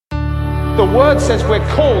The word says we're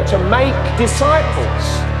called to make disciples.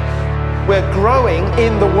 We're growing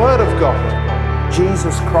in the word of God.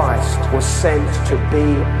 Jesus Christ was sent to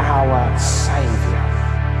be our Saviour.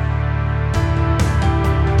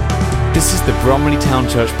 This is the Bromley Town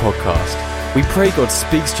Church podcast. We pray God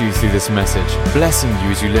speaks to you through this message, blessing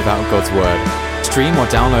you as you live out God's word. Stream or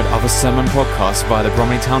download other sermon podcasts via the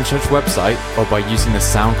Bromley Town Church website or by using the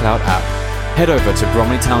SoundCloud app. Head over to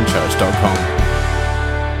bromleytownchurch.com.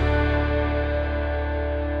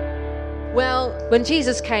 Well, when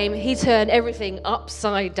Jesus came, he turned everything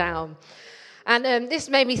upside down. And this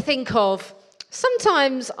made me think of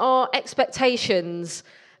sometimes our expectations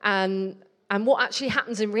and what actually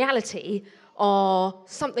happens in reality are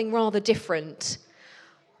something rather different.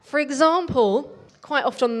 For example, quite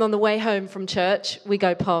often on the way home from church, we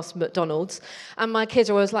go past McDonald's, and my kids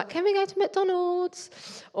are always like, can we go to McDonald's?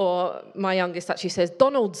 Or my youngest actually says,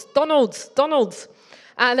 Donald's.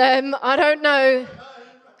 And I don't know,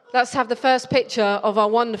 let's have the first picture of our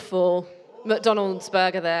wonderful McDonald's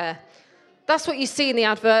burger there. That's what you see in the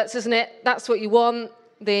adverts, isn't it? That's what you want.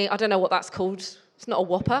 I don't know what that's called. It's not a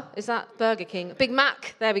Whopper. Is that Burger King? Big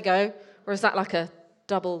Mac, there we go. Or is that like a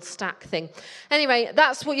double stack thing? Anyway,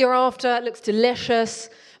 that's what you're after. It looks delicious.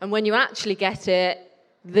 And when you actually get it,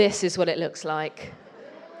 this is what it looks like.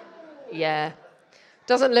 Yeah.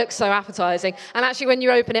 Doesn't look so appetizing. And actually, when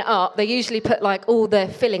you open it up, they usually put like all the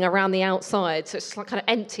filling around the outside. So it's like kind of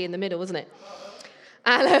empty in the middle, isn't it?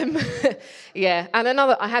 And yeah. And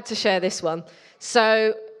I had to share this one.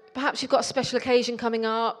 So perhaps you've got a special occasion coming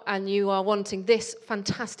up and you are wanting this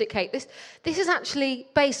fantastic cake. This is actually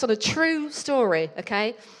based on a true story,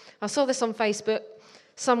 okay? I saw this on Facebook.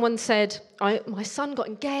 Someone said, my son got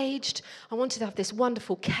engaged. I wanted to have this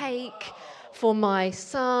wonderful cake for my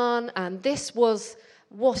son, and this was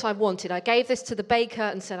what I wanted. I gave this to the baker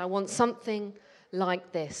and said, I want something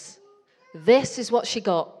like this. This is what she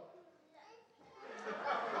got.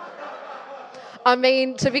 I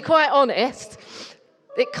mean, to be quite honest,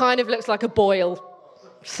 it kind of looks like a boil.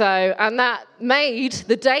 And that made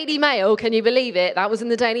the Daily Mail, can you believe it? That was in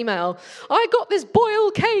the Daily Mail. I got this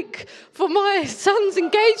boil cake for my son's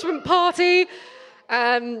engagement party.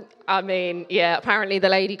 I mean, yeah, apparently the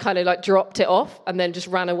lady kind of like dropped it off and then just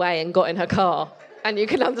ran away and got in her car. And you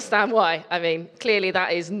can understand why. I mean, clearly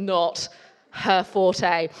that is not her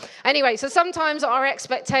forte. Anyway, so sometimes our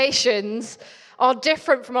expectations are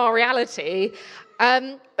different from our reality.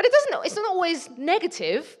 But it's not always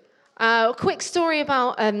negative. A quick story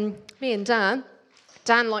about me and Dan.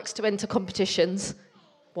 Dan likes to enter competitions.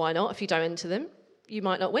 Why not? If you don't enter them, you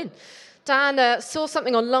might not win. Dan saw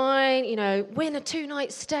something online, win a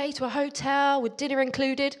 2-night stay to a hotel with dinner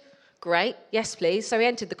included. Great, yes please. So he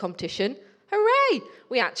entered the competition. Hooray,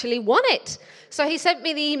 we actually won it. So he sent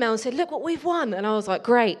me the email and said, look what we've won. And I was like,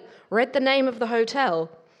 great. Read the name of the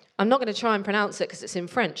hotel. I'm not going to try and pronounce it because it's in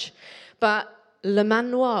French. But Le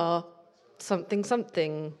Manoir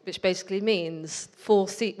something, which basically means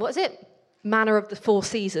Manor of the Four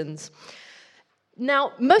Seasons.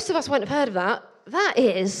 Now, most of us won't have heard of that. That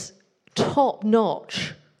is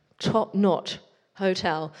top-notch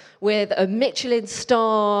hotel with a Michelin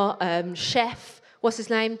star chef. What's his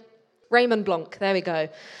name? Raymond Blanc. There we go.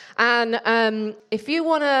 And if you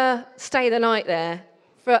want to stay the night there,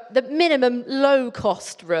 for the minimum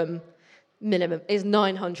low-cost room, minimum is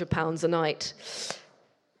 £900 a night.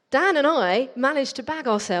 Dan and I managed to bag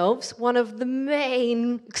ourselves one of the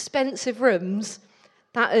main expensive rooms.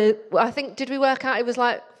 That I think, did we work out? It was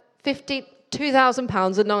like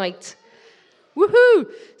 £2,000 a night.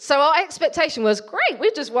 Woohoo! So our expectation was, great,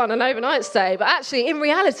 we just won an overnight stay. But actually, in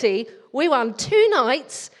reality, we won 2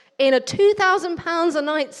 nights in a £2,000 a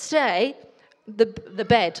night stay. The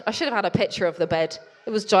bed, I should have had a picture of the bed. It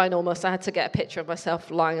was ginormous. I had to get a picture of myself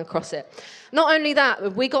lying across it. Not only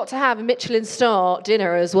that, we got to have a Michelin star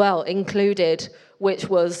dinner as well, included, which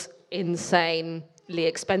was insanely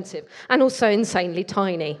expensive and also insanely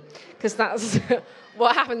tiny, because that's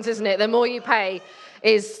what happens, isn't it? The more you pay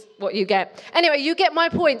is what you get. Anyway, you get my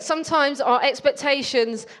point. Sometimes our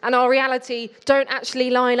expectations and our reality don't actually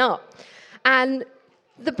line up. And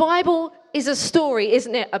the Bible is a story,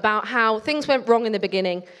 isn't it, about how things went wrong in the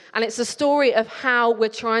beginning, and it's a story of how we're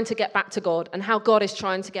trying to get back to God and how God is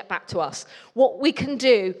trying to get back to us, what we can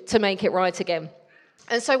do to make it right again.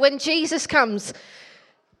 And so when Jesus comes,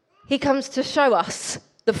 he comes to show us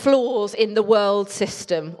the flaws in the world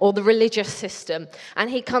system or the religious system, and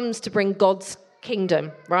he comes to bring God's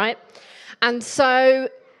kingdom, right? And so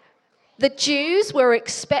the Jews were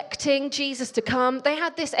expecting Jesus to come. They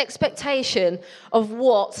had this expectation of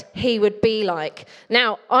what he would be like.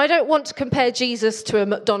 Now, I don't want to compare Jesus to a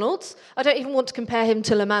McDonald's. I don't even want to compare him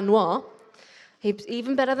to Le Manoir. He's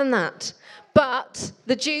even better than that. But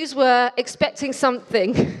the Jews were expecting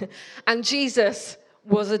something, and Jesus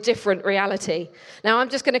was a different reality. Now, I'm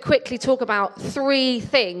just going to quickly talk about 3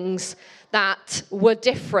 things that were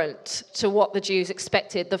different to what the Jews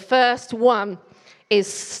expected. The first one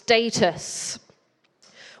is status.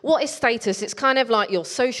 What is status? It's kind of like your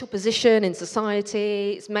social position in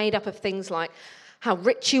society. It's made up of things like how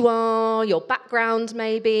rich you are, your background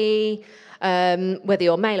maybe, whether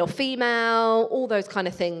you're male or female, all those kind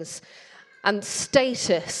of things. And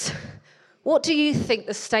status. What do you think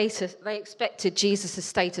they expected Jesus'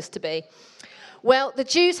 status to be? Well, the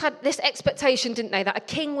Jews had this expectation, didn't they, that a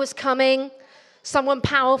king was coming, someone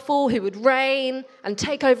powerful who would reign and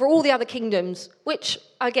take over all the other kingdoms, which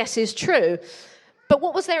I guess is true. But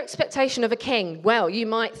what was their expectation of a king? Well, you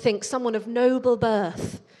might think someone of noble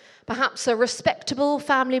birth, perhaps a respectable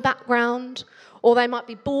family background, or they might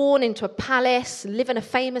be born into a palace, live in a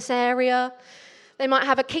famous area. They might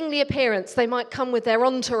have a kingly appearance. They might come with their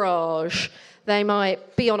entourage. They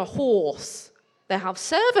might be on a horse. They have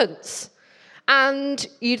servants. And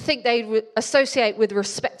you'd think they'd associate with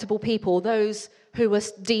respectable people, those who were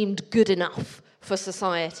deemed good enough for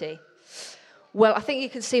society. Well, I think you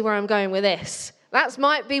can see where I'm going with this. That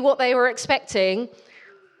might be what they were expecting,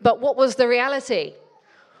 but what was the reality?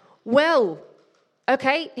 Well,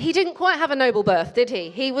 okay, he didn't quite have a noble birth, did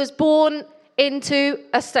he? He was born into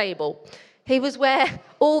a stable. He was where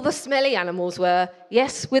all the smelly animals were.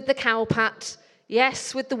 Yes, with the cow pat.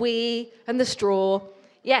 Yes, with the wee and the straw.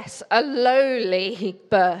 Yes, a lowly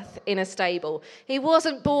birth in a stable. He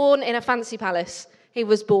wasn't born in a fancy palace. He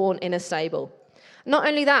was born in a stable. Not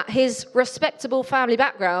only that, his respectable family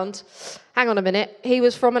background, hang on a minute, he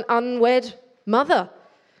was from an unwed mother.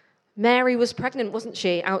 Mary was pregnant, wasn't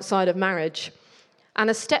she, outside of marriage? And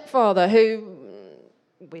a stepfather who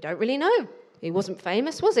we don't really know. He wasn't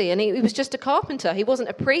famous, was he? And he was just a carpenter. He wasn't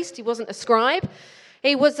a priest. He wasn't a scribe.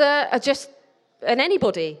 He was just an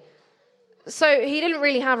anybody. So he didn't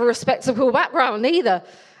really have a respectable background either.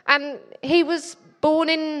 And he was born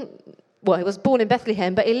in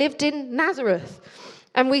Bethlehem, but he lived in Nazareth.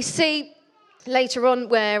 And we see later on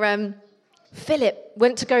where Philip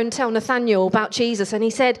went to go and tell Nathanael about Jesus, and he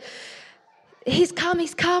said, he's come,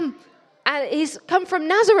 and he's come from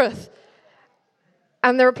Nazareth.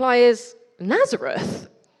 And the reply is, Nazareth?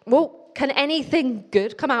 Well, can anything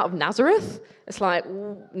good come out of Nazareth? It's like,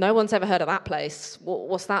 no one's ever heard of that place.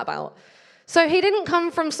 What's that about? So he didn't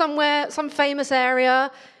come from somewhere, some famous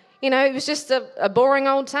area. It was just a boring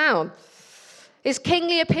old town. His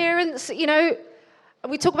kingly appearance,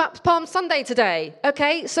 we talk about Palm Sunday today,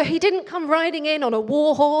 okay? So he didn't come riding in on a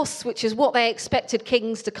war horse, which is what they expected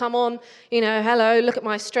kings to come on. Hello, look at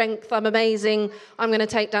my strength, I'm amazing, I'm going to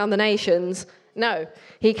take down the nations. No,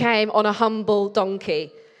 he came on a humble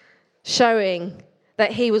donkey, showing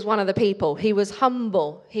that he was one of the people. He was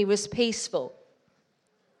humble, he was peaceful.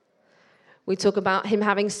 We talk about him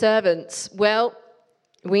having servants. Well,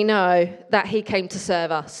 we know that he came to serve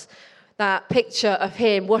us. That picture of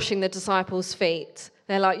him washing the disciples' feet.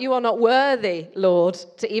 They're like, you are not worthy, Lord,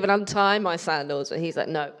 to even untie my sandals. And he's like,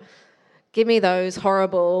 no, give me those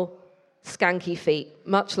horrible, skanky feet,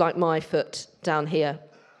 much like my foot down here.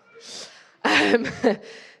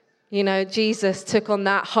 Jesus took on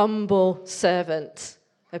that humble servant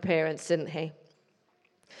appearance, didn't he?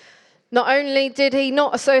 Not only did he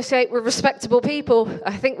not associate with respectable people,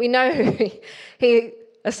 I think we know who he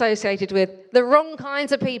associated with the wrong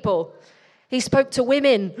kinds of people. He spoke to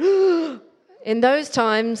women. In those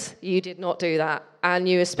times, you did not do that. And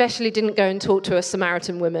you especially didn't go and talk to a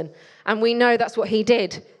Samaritan woman. And we know that's what he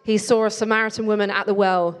did. He saw a Samaritan woman at the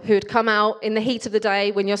well who had come out in the heat of the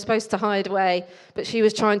day when you're supposed to hide away, but she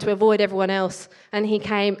was trying to avoid everyone else. And he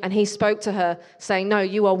came and he spoke to her, saying, no,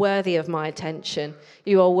 you are worthy of my attention.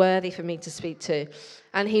 You are worthy for me to speak to.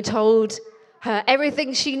 And he told her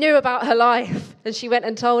everything she knew about her life. And she went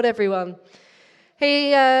and told everyone.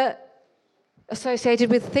 He associated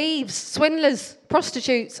with thieves, swindlers,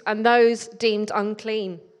 prostitutes, and those deemed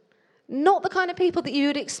unclean. Not the kind of people that you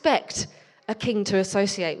would expect a king to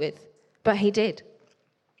associate with, but he did.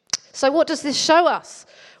 So what does this show us?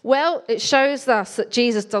 Well, it shows us that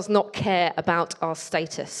Jesus does not care about our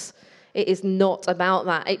status. It is not about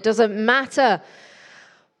that. It doesn't matter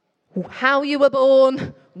how you were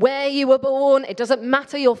born, where you were born. It doesn't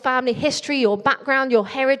matter your family history, your background, your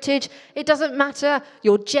heritage. It doesn't matter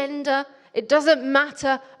your gender. It doesn't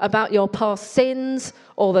matter about your past sins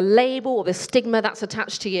or the label or the stigma that's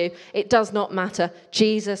attached to you. It does not matter.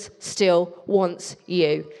 Jesus still wants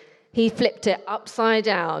you. He flipped it upside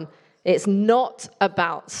down. It's not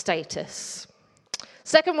about status.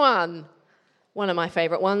 Second one, one of my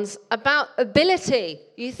favourite ones, about ability.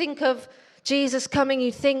 You think of Jesus coming,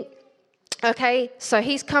 you think, okay, so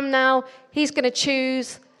he's come now, he's going to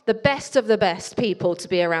choose the best of the best people to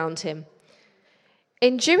be around him.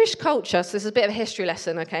 In Jewish culture, so this is a bit of a history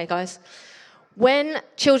lesson, okay, guys? When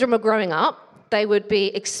children were growing up, they would be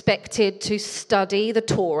expected to study the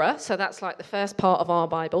Torah, so that's like the first part of our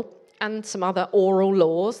Bible, and some other oral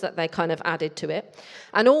laws that they kind of added to it.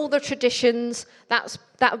 And all the traditions, that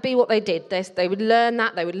would be what they did. They would learn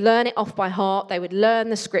that, they would learn it off by heart, they would learn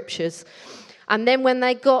the scriptures. And then when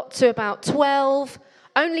they got to about 12,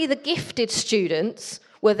 only the gifted students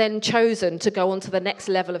were then chosen to go on to the next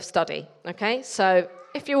level of study, okay? So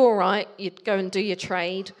if you're all right, you'd go and do your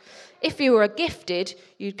trade. If you were gifted,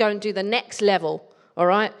 you'd go and do the next level, all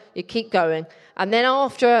right? You'd keep going. And then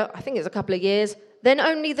after, I think it's a couple of years, then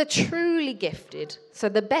only the truly gifted, so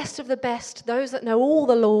the best of the best, those that know all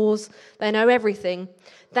the laws, they know everything,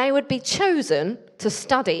 they would be chosen to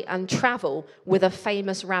study and travel with a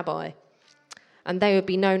famous rabbi. And they would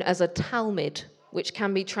be known as a Talmud, which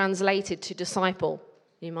can be translated to disciple.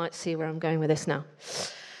 You might see where I'm going with this now.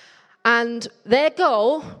 And their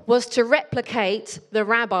goal was to replicate the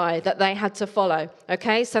rabbi that they had to follow,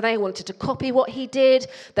 okay? So they wanted to copy what he did.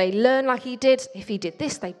 They learned like he did. If he did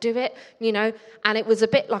this, they do it, you know. And it was a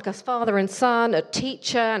bit like a father and son, a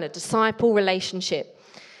teacher and a disciple relationship.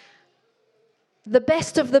 The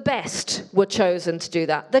best of the best were chosen to do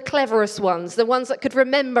that. The cleverest ones, the ones that could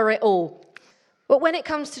remember it all. But when it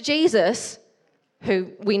comes to Jesus,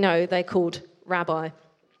 who we know they called rabbi,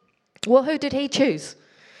 well, who did he choose?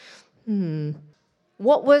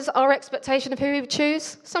 What was our expectation of who he would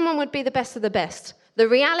choose? Someone would be the best of the best. The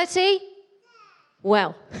reality?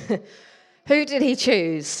 Well, who did he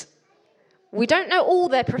choose? We don't know all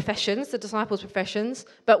their professions, the disciples' professions,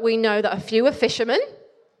 but we know that a few were fishermen.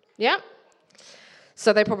 Yeah.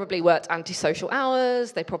 So they probably worked antisocial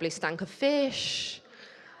hours. They probably stank of fish.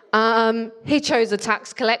 He chose a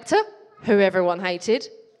tax collector, who everyone hated,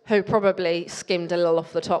 who probably skimmed a little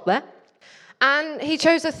off the top there. And he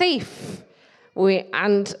chose a thief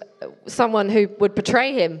and someone who would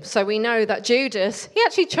betray him. So we know that Judas, he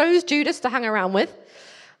actually chose Judas to hang around with.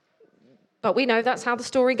 But we know that's how the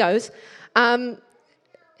story goes.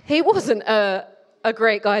 He wasn't a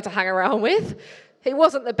great guy to hang around with. He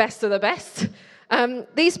wasn't the best of the best.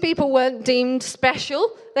 These people weren't deemed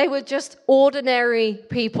special. They were just ordinary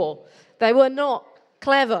people. They were not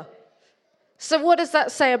clever. So what does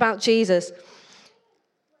that say about Jesus?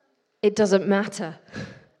 It doesn't matter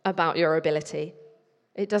about your ability.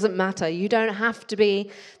 It doesn't matter. You don't have to be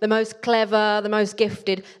the most clever, the most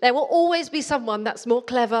gifted. There will always be someone that's more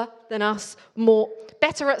clever than us,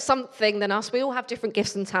 better at something than us. We all have different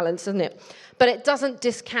gifts and talents, isn't it? But it doesn't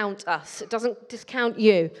discount us. It doesn't discount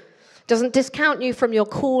you. It doesn't discount you from your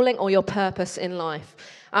calling or your purpose in life.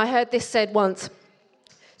 I heard this said once.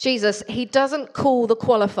 Jesus, he doesn't call the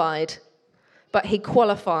qualified, but he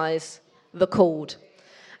qualifies the called.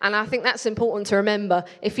 And I think that's important to remember.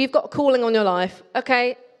 If you've got a calling on your life,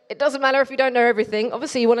 okay, it doesn't matter if you don't know everything.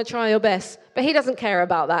 Obviously, you want to try your best, but he doesn't care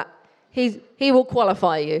about that. He will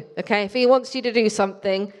qualify you, okay? If he wants you to do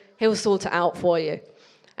something, he'll sort it out for you.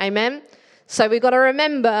 Amen? So we've got to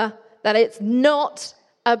remember that it's not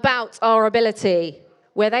about our ability.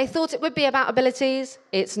 Where they thought it would be about abilities,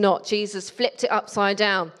 it's not. Jesus flipped it upside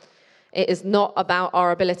down. It is not about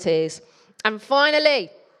our abilities. And finally,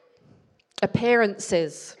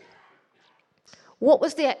 appearances. What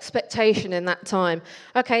was the expectation in that time?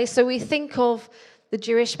 Okay, so we think of the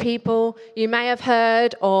Jewish people. You may have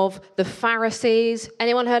heard of the Pharisees.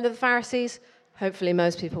 Anyone heard of the Pharisees? Hopefully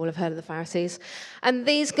most people will have heard of the Pharisees. And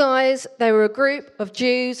these guys, they were a group of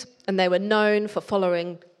Jews, and they were known for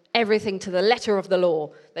following everything to the letter of the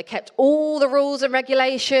law. They kept all the rules and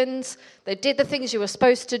regulations. They did the things you were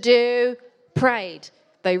supposed to do, prayed,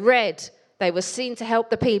 they read, they were seen to help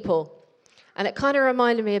the people. And it kind of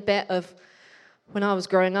reminded me a bit of when I was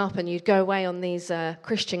growing up and you'd go away on these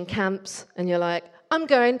Christian camps and you're like, I'm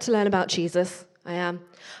going to learn about Jesus. I am.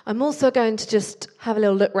 I'm also going to just have a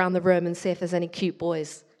little look around the room and see if there's any cute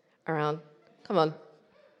boys around. Come on.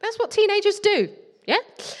 That's what teenagers do. Yeah?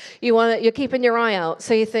 You're keeping your eye out.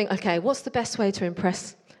 So you think, okay, what's the best way to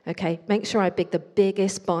impress? Okay, make sure I pick the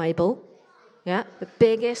biggest Bible. Yeah, the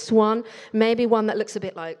biggest one, maybe one that looks a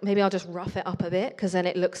bit like, maybe I'll just rough it up a bit because then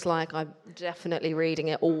it looks like I'm definitely reading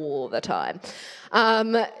it all the time.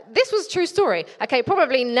 This was a true story. Okay,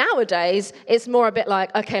 probably nowadays it's more a bit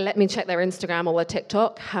like, okay, let me check their Instagram or their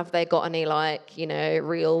TikTok. Have they got any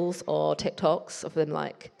reels or TikToks of them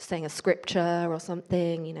saying a scripture or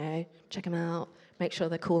something, check them out, make sure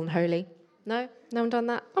they're cool and holy. No? No one done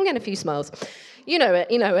that? I'm getting a few smiles. You know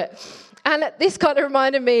it. And this kind of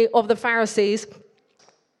reminded me of the Pharisees,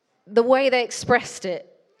 the way they expressed it.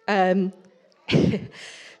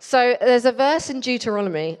 So there's a verse in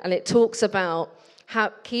Deuteronomy, and it talks about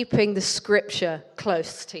how keeping the scripture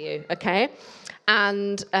close to you, okay?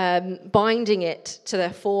 And binding it to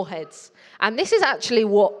their foreheads. And this is actually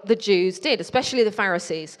what the Jews did, especially the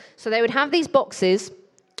Pharisees. So they would have these boxes.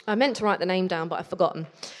 I meant to write the name down, but I've forgotten.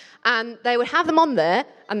 And they would have them on there,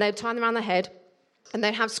 and they'd tie them around their head, and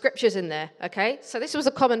they'd have scriptures in there, okay? So this was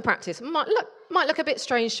a common practice. It might look a bit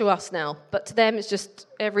strange to us now, but to them it's just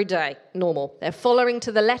everyday, normal. They're following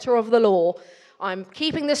to the letter of the law. I'm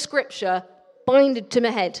keeping the scripture binded to my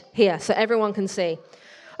head here so everyone can see.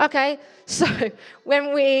 Okay, so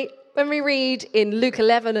when we read in Luke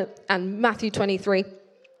 11 and Matthew 23,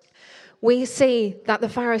 we see that the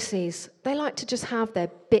Pharisees, they like to just have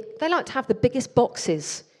they like to have the biggest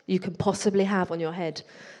boxes you can possibly have on your head.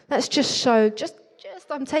 Let's just show,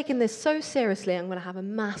 I'm taking this so seriously, I'm going to have a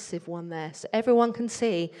massive one there so everyone can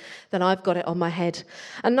see that I've got it on my head.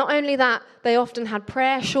 And not only that, they often had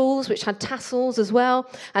prayer shawls, which had tassels as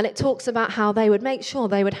well. And it talks about how they would make sure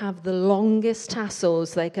they would have the longest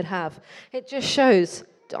tassels they could have. It just shows,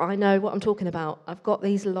 I know what I'm talking about. I've got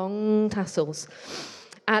these long tassels.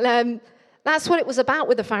 And that's what it was about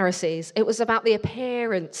with the Pharisees. It was about the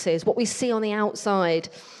appearances, what we see on the outside.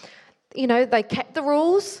 You know, they kept the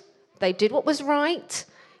rules. They did what was right,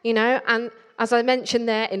 you know. And as I mentioned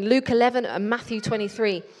there in Luke 11 and Matthew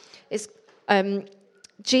 23,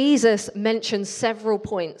 Jesus mentions several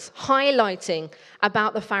points highlighting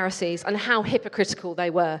about the Pharisees and how hypocritical they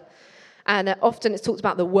were. And often it's talked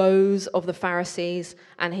about the woes of the Pharisees,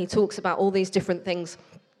 and he talks about all these different things.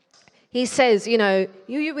 He says, you know,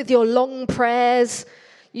 you with your long prayers,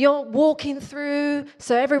 you're walking through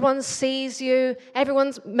so everyone sees you.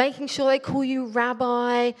 Everyone's making sure they call you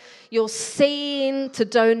rabbi. You're seen to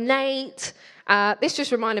donate. This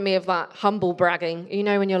just reminded me of that humble bragging. You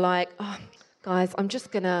know, when you're like, oh, guys, I'm just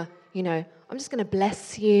going to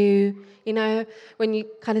bless you. You know, when you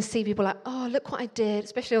kind of see people like, oh, look what I did,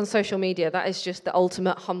 especially on social media. That is just the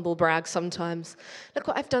ultimate humble brag sometimes. Look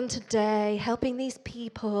what I've done today, helping these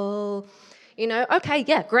people. You know, okay,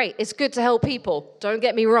 yeah, great. It's good to help people. Don't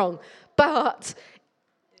get me wrong. But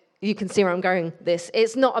you can see where I'm going with this.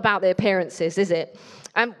 It's not about the appearances, is it?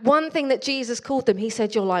 And one thing that Jesus called them, he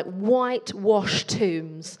said, you're like whitewashed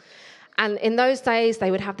tombs. And in those days,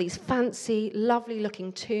 they would have these fancy,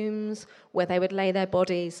 lovely-looking tombs where they would lay their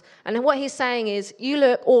bodies. And what he's saying is, you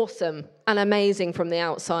look awesome and amazing from the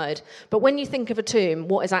outside. But when you think of a tomb,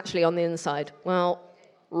 what is actually on the inside? Well,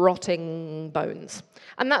 rotting bones.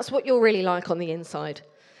 And that's what you're really like on the inside.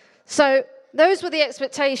 So those were the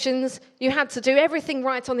expectations. You had to do everything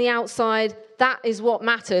right on the outside. That is what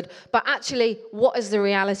mattered. But actually, what is the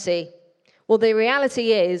reality? Well, the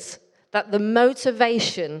reality is that the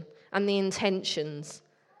motivation and the intentions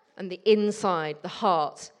and the inside, the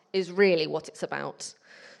heart, is really what it's about.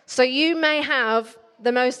 So you may have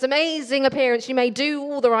the most amazing appearance. You may do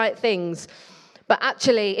all the right things. But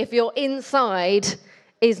actually, if your inside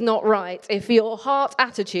is not right, if your heart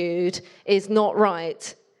attitude is not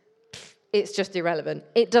right, it's just irrelevant.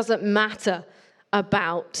 It doesn't matter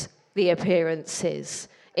about the appearances.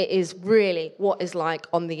 It is really what is like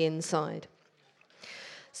on the inside.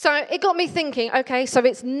 So it got me thinking, okay, so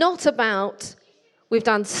it's not about, we've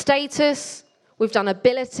done status, we've done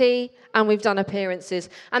ability, and we've done appearances.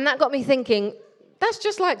 And that got me thinking, that's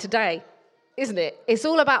just like today, isn't it? It's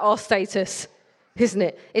all about our status, isn't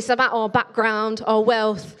it? It's about our background, our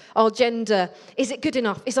wealth, our gender. Is it good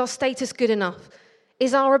enough? Is our status good enough?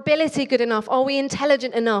 Is our ability good enough? Are we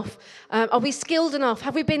intelligent enough? Are we skilled enough?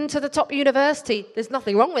 Have we been to the top university? There's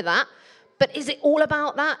nothing wrong with that. But is it all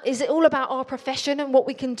about that? Is it all about our profession and what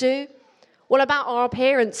we can do? What about our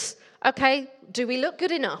appearance? Okay, do we look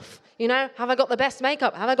good enough? You know, have I got the best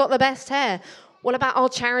makeup? Have I got the best hair? What about our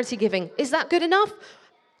charity giving? Is that good enough?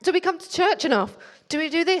 Do we come to church enough? Do we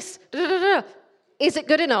do this? Is it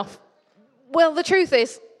good enough? Well, the truth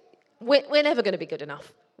is, we're never going to be good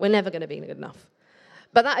enough. We're never going to be good enough.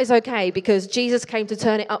 But that is okay because Jesus came to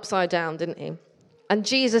turn it upside down, didn't he? And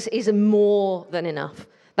Jesus is more than enough.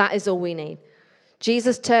 That is all we need.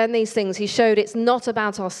 Jesus turned these things. He showed it's not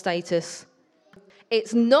about our status.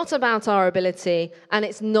 It's not about our ability. And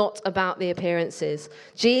it's not about the appearances.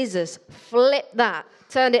 Jesus flipped that,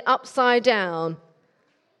 turned it upside down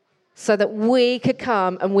so that we could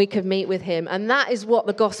come and we could meet with him. And that is what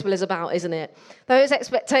the gospel is about, isn't it? Those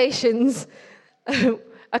expectations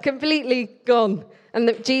are completely gone. And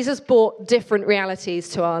that Jesus brought different realities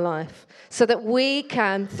to our life so that we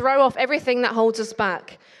can throw off everything that holds us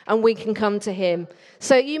back and we can come to him.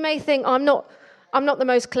 So you may think, I'm not I'm not the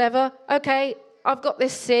most clever. Okay, I've got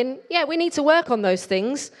this sin. Yeah, we need to work on those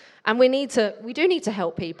things. And we do need to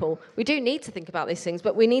help people. We do need to think about these things,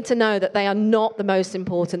 but we need to know that they are not the most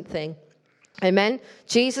important thing. Amen?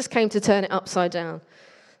 Jesus came to turn it upside down.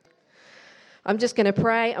 I'm just going to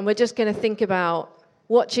pray, and we're just going to think about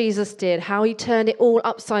what Jesus did, how he turned it all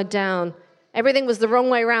upside down. Everything was the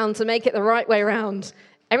wrong way around to make it the right way around.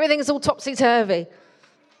 Everything's all topsy-turvy.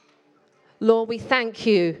 Lord, we thank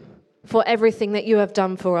you for everything that you have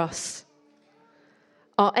done for us.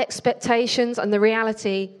 Our expectations and the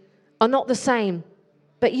reality are not the same,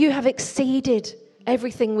 but you have exceeded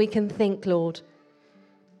everything we can think, Lord.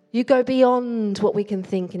 You go beyond what we can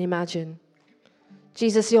think and imagine.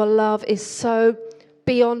 Jesus, your love is so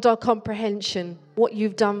beyond our comprehension, what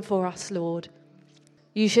you've done for us, Lord.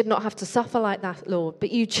 You should not have to suffer like that, Lord, but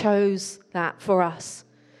you chose that for us,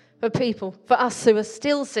 for us who are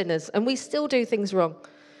still sinners, and we still do things wrong.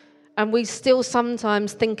 And we still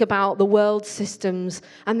sometimes think about the world systems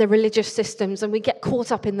and the religious systems, and we get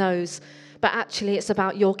caught up in those. But actually, it's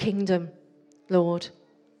about your kingdom, Lord.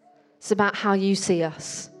 It's about how you see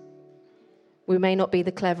us. We may not be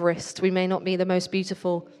the cleverest. We may not be the most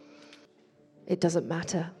beautiful. It doesn't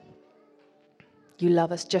matter. You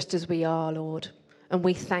love us just as we are, Lord. And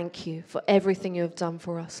we thank you for everything you have done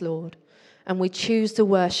for us, Lord. And we choose to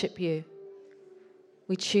worship you.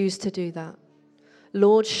 We choose to do that.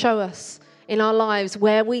 Lord, show us in our lives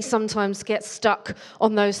where we sometimes get stuck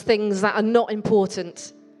on those things that are not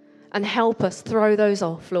important, and help us throw those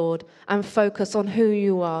off, Lord, and focus on who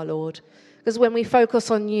you are, Lord. Because when we focus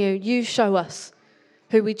on you, you show us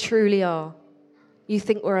who we truly are. You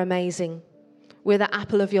think we're amazing. We're the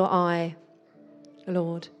apple of your eye,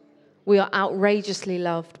 Lord. We are outrageously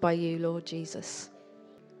loved by you, Lord Jesus.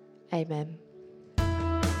 Amen.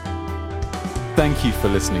 Thank you for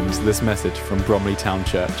listening to this message from Bromley Town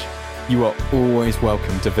Church. You are always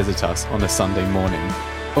welcome to visit us on a Sunday morning,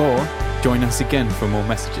 or join us again for more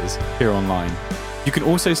messages here online. You can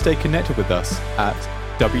also stay connected with us at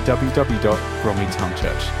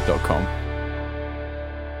www.bromleytownchurch.com.